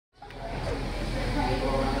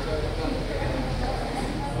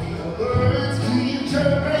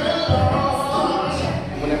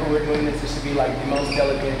do like the most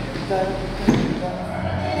delicate.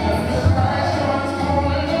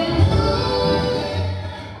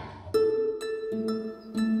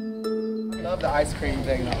 I love the ice cream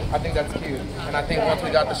thing though. I think that's cute. And I think once we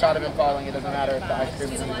got the shot of him falling, it doesn't matter if the ice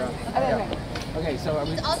cream is in the ground. Okay, okay, so are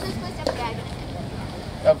we... It's also supposed to have a bag.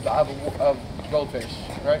 Of goldfish,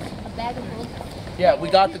 right? A bag of goldfish. Yeah, we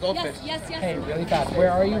got the goldfish. Yes. Hey, really fast.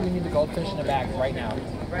 Where are you? We need the goldfish in a bag right now.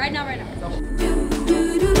 Right now. The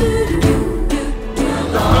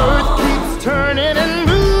earth keeps turning and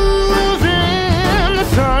moving. The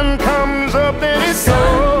sun comes up and it's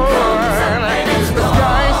gone. The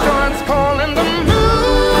sky starts calling the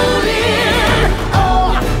moon in.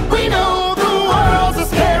 Oh, we know the world's a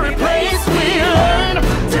scary place. We learn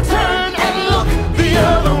to turn and look the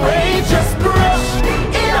other way. Just brush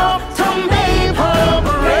it off, Tomei,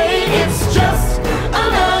 parade. It's just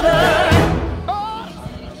another.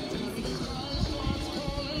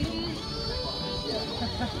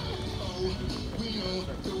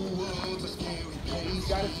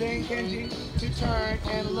 Gotta sing, Kenji, to turn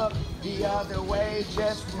and look the other way,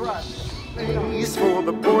 just brush. Peace for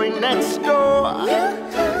the boy next door,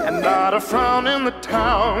 and not a frown in the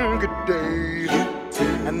town. Good day,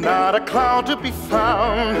 and not a cloud to be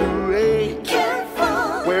found. Hooray!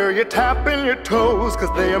 Where you're tapping your toes,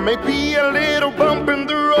 'cause there may be a little bump in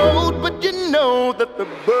the road, but you know that the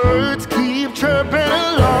birds keep chirping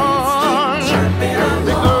along.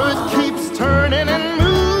 The earth keeps turning and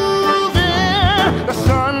moving. The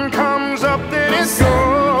sun comes up, then it's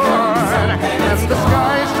gone, and the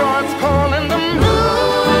sky starts calling the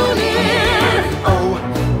moon in. Oh,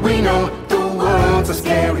 we know the world's a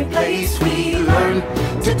scary place. We learn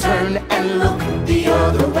to turn and look the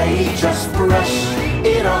other way. Just brush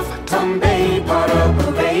it off, Tomei,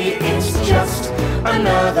 parade. It's just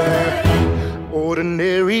another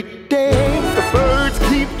ordinary day. The birds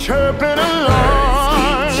keep chirping along.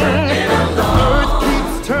 The earth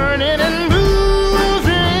keeps turning and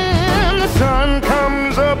moving. The sun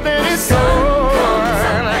comes up and it's gone.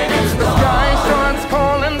 The sky starts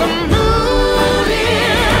calling the moon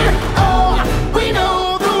in. Oh, we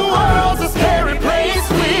know the world's a scary place.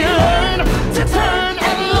 We learn to turn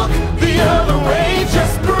and look the other way.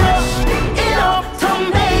 Just brush it off,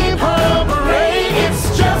 Tomei, parade. It's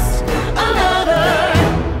just another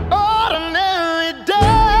ordinary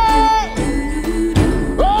day.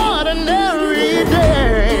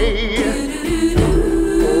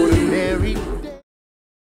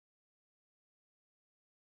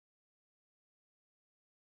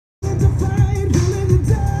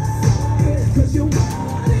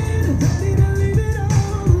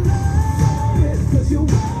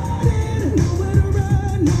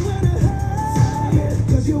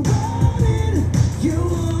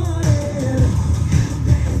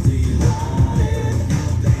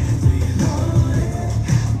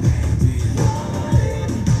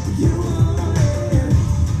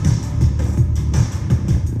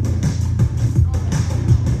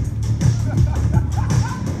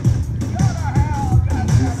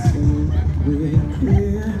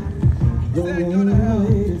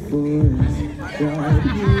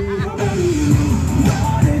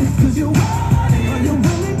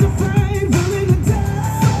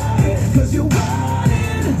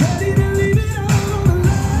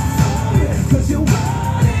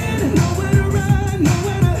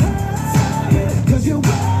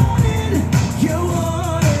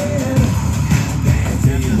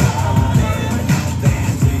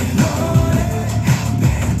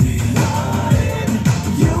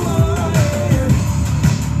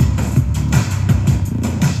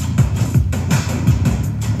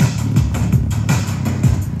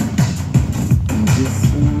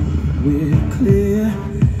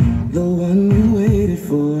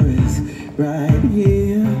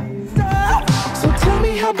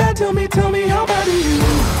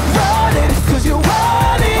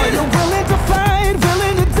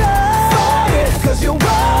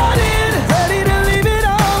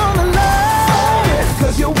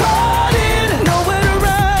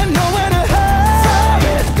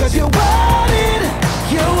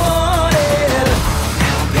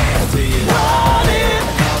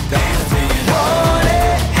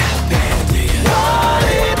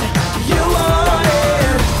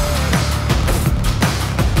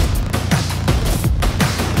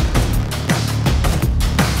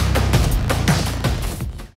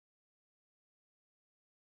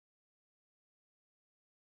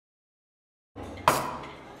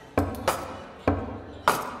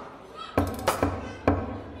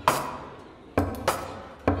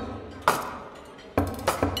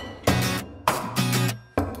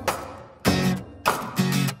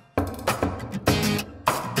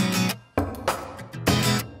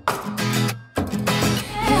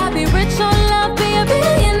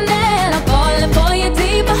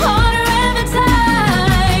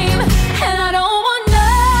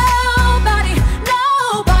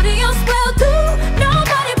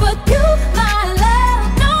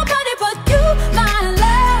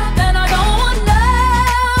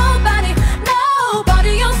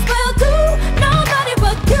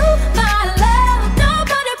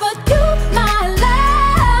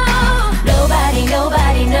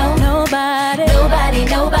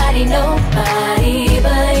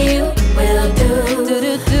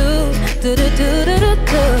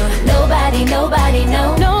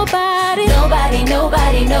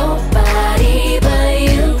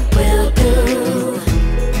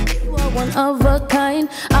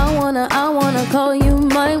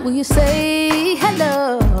 Will you say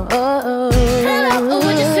hello? Hello,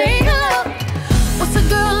 would you say hello? What's a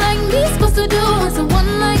girl like me supposed to do when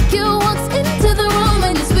someone like you walks into the room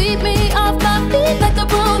and you sweep me off my feet like a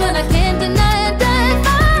broom? And I can't deny it that if I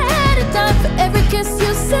had a time for every kiss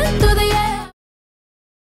you sent through the air.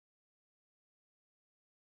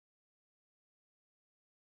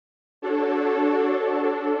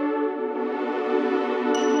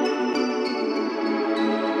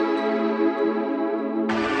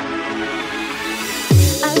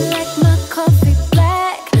 I like my coffee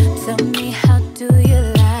black. Tell me, how do you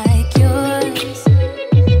like yours?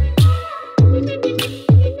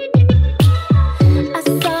 I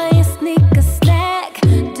saw you sneak a snack.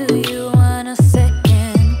 Do you want a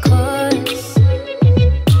second course?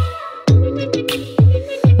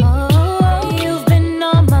 Oh, you've been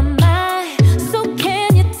on my mind. So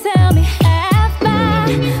can you tell me, have I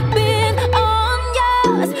been on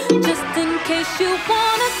yours? Just in case you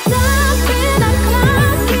wanna die.